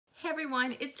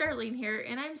everyone, it's Darlene here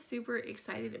and I'm super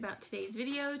excited about today's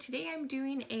video. Today I'm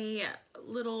doing a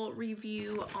little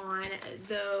review on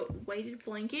the weighted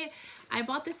blanket. I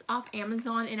bought this off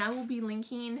Amazon and I will be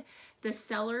linking the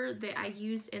seller that I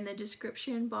use in the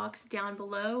description box down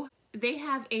below. They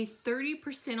have a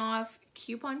 30% off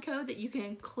coupon code that you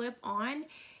can clip on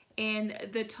and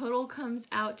the total comes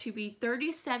out to be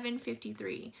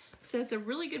 $37.53. So it's a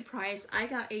really good price. I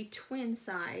got a twin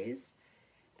size.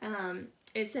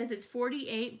 It says it's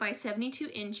 48 by 72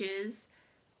 inches.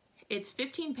 It's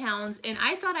 15 pounds. And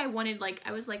I thought I wanted,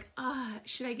 I was like,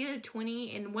 should I get a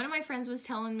 20? And one of my friends was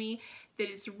telling me that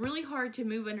it's really hard to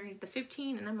move underneath the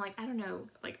 15. And I'm like, I don't know,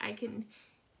 I can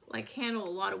handle a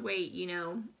lot of weight, you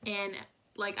know? And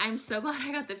I'm so glad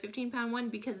I got the 15-pound one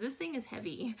because this thing is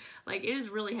heavy. It is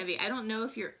really heavy. I don't know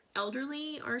if you're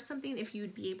elderly or something, if you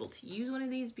would be able to use one of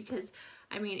these because,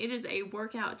 I mean, it is a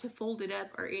workout to fold it up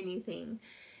or anything.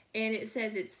 And it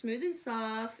says it's smooth and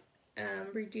soft,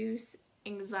 reduce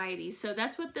anxiety. So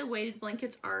that's what the weighted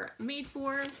blankets are made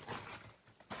for.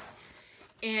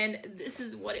 And this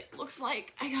is what it looks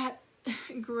like. I got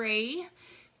gray.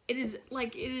 It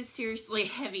is seriously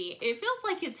heavy. It feels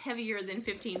like it's heavier than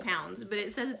 15 pounds, but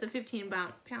it says it's a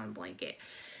 15-pound blanket.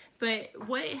 But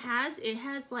what it has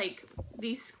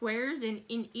these squares, and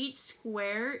in each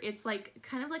square, it's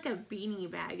kind of like a beanie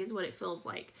bag is what it feels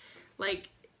like.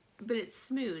 But it's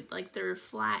smooth, they're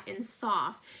flat and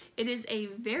soft. It is a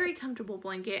very comfortable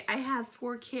blanket. I have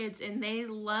 4 kids and they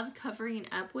love covering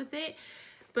up with it.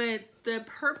 But the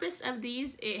purpose of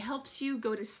these, it helps you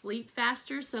go to sleep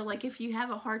faster. So if you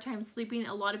have a hard time sleeping,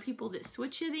 a lot of people that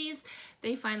switch to these,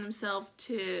 they find themselves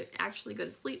to actually go to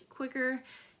sleep quicker.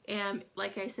 And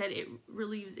like I said, it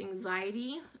relieves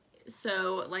anxiety.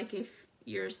 So if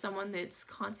you're someone that's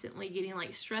constantly getting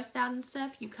stressed out and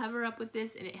stuff, you cover up with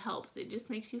this and it helps. It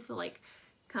just makes you feel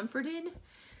comforted.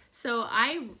 So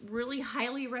I really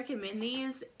highly recommend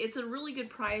these. It's a really good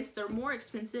price. They're more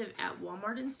expensive at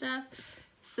Walmart and stuff.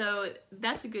 So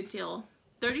that's a good deal.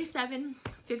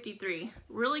 $37.53.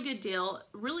 Really good deal.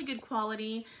 Really good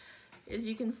quality. As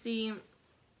you can see,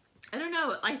 I don't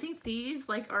know, I think these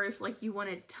are if you want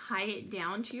to tie it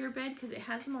down to your bed because it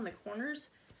has them on the corners.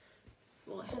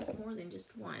 Well, it has more than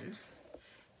just one.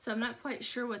 So I'm not quite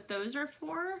sure what those are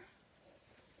for.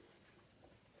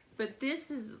 But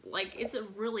this is it's a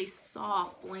really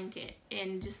soft blanket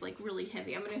and just really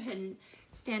heavy. I'm gonna go ahead and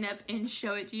stand up and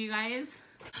show it to you guys.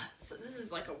 So this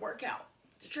is a workout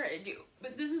to try to do.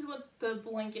 But this is what the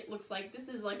blanket looks like. This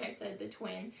is, like I said, the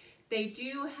twin. They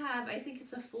do have, I think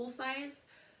it's a full size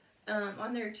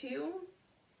on there too.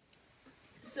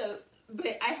 So,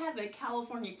 but I have a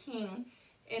California King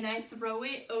and I throw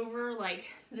it over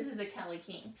this is a Cali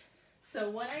King. So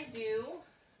what I do,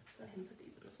 go ahead and put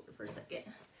these on the floor for a second,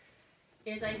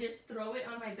 is I just throw it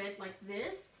on my bed like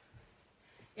this.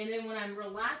 And then when I'm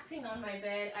relaxing on my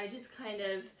bed, I just kind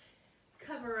of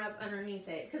cover up underneath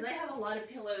it because I have a lot of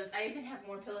pillows. I even have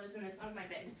more pillows than this on my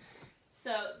bed.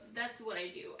 So that's what I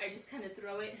do. I just kind of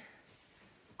throw it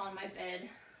on my bed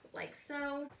like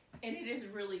so. And it is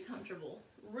really comfortable.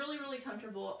 Really, really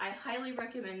comfortable. I highly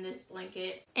recommend this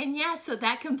blanket. And yeah, so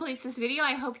that completes this video.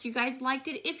 I hope you guys liked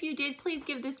it. If you did, please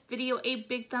give this video a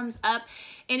big thumbs up.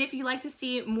 And if you'd like to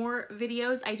see more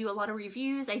videos, I do a lot of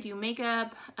reviews. I do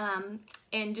makeup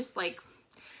and just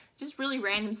really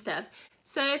random stuff.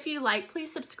 So if you like,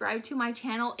 please subscribe to my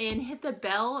channel and hit the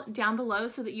bell down below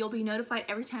so that you'll be notified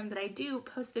every time that I do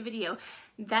post a video.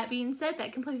 That being said,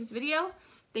 that completes this video.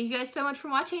 Thank you guys so much for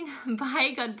watching.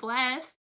 Bye. God bless.